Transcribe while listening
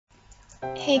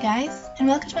Hey guys, and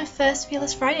welcome to my first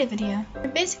Fearless Friday video. I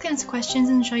basically answer questions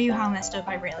and show you how messed up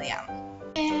I really am.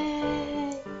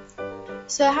 Yay!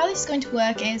 So how this is going to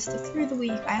work is that through the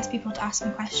week I ask people to ask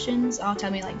me questions or tell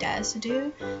me like dares to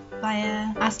do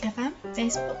via Ask.fm,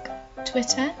 Facebook,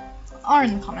 Twitter, or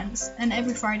in the comments, and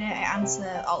every Friday I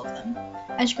answer all of them.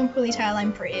 As you can probably tell,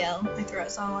 I'm pretty ill. My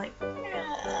throat's all like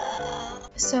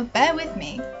so bear with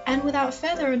me. And without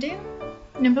further ado,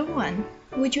 number 1.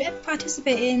 Would you ever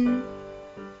participate in,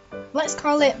 let's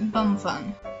call it bum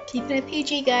fun? Keeping it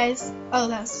PG, guys. Oh,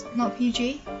 that's not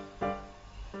PG?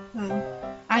 Oh,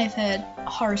 I have heard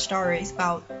horror stories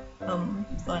about bum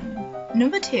fun.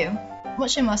 Number 2.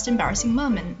 What's your most embarrassing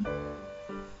moment?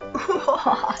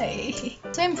 Why?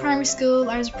 So in primary school,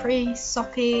 I was pretty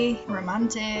soppy,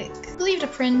 romantic, believed a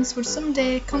prince would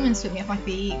someday come and sweep me off my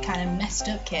feet, kind of messed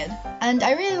up kid. And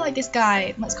I really liked this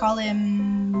guy, let's call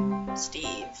him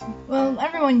Steve. Well,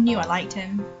 everyone knew I liked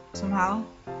him, somehow.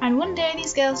 And one day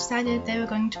these girls decided they were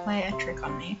going to play a trick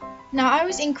on me. Now I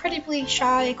was incredibly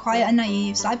shy, quiet and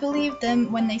naive, so I believed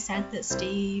them when they said that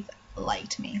Steve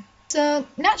liked me. So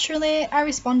naturally I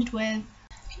responded with,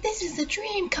 "This is a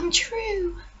dream come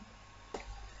true."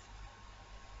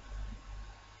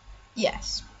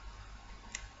 Yes,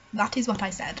 that is what I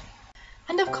said.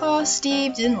 And of course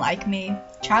Steve didn't like me.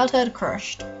 Childhood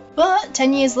crushed. But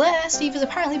 10 years later, Steve has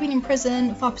apparently been in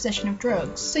prison for possession of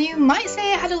drugs. So you might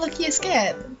say I had a lucky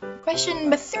escape. Question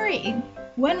number 3.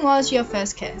 When was your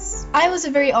first kiss? I was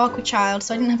a very awkward child,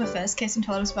 so I didn't have a first kiss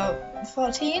until I was about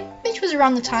 14, which was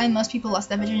around the time most people lost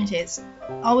their virginities.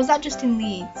 Or was that just in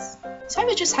Leeds? So I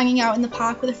was just hanging out in the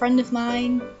park with a friend of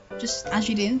mine, just as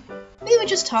you do. We were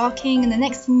just talking, and the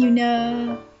next thing you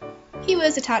know, he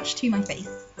was attached to my face.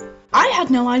 I had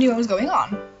no idea what was going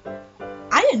on.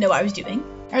 I didn't know what I was doing.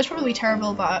 I was probably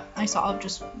terrible, but I sort of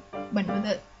just went with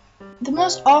it. The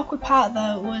most awkward part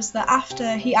though was that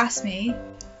after he asked me,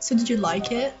 "So did you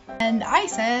like it?" And I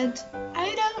said,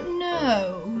 "I don't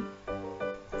know."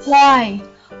 Why?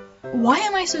 Why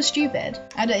am I so stupid?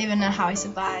 I don't even know how I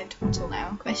survived until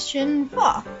now. Question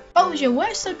 4. What was your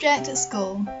worst subject at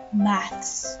school?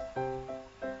 Maths.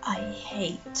 I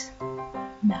hate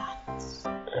maths.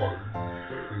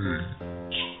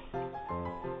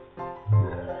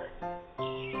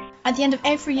 At the end of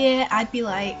every year, I'd be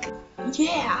like,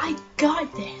 "Yeah, I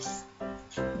got this."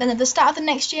 Then at the start of the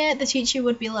next year, the teacher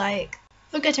would be like,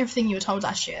 "Forget everything you were told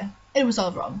last year. It was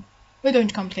all wrong. We're going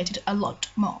to complicate it a lot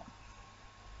more."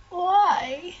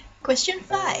 Why? Question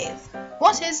 5.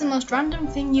 What is the most random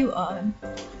thing you own?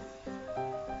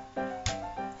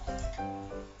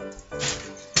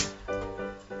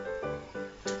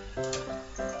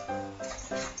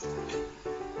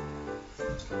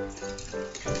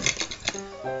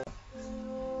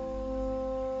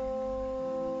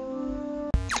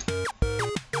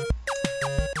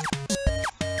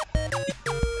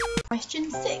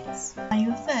 Question 6. Are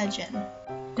you a virgin?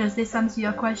 Does this answer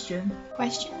your question?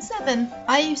 Question 7.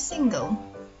 Are you single?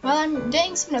 Well, I'm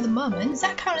dating someone at the moment. Does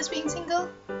that count as being single?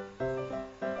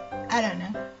 I don't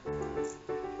know.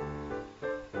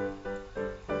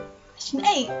 Question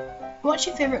 8. What's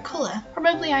your favourite colour?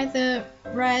 Probably either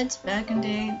red,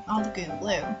 burgundy, or lagoon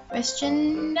blue.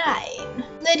 Question 9.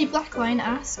 Lady Blackline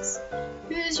asks,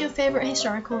 who's your favourite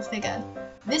historical figure?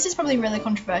 This is probably really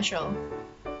controversial.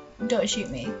 Don't shoot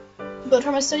me. But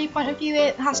from a study point of view,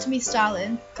 it has to be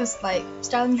Stalin, because like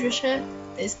Stalin's Russia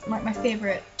is like my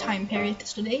favourite time period to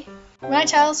study. When I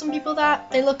tell some people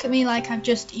that, they look at me like I've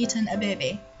just eaten a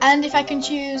baby. And if I can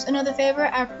choose another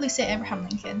favourite, I'd probably say Abraham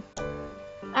Lincoln.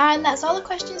 And that's all the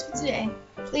questions for today.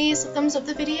 Please thumbs up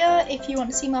the video if you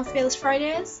want to see more Fearless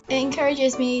Fridays. It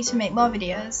encourages me to make more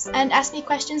videos. And ask me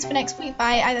questions for next week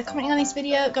by either commenting on this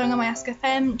video, going on my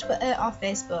Ask.fm, Twitter or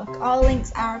Facebook. All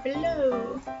links are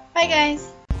below. Bye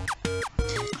guys!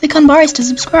 Click on Boris to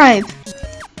subscribe.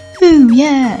 Ooh,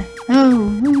 yeah. Oh,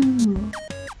 ooh.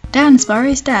 Dance,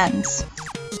 Boris, dance.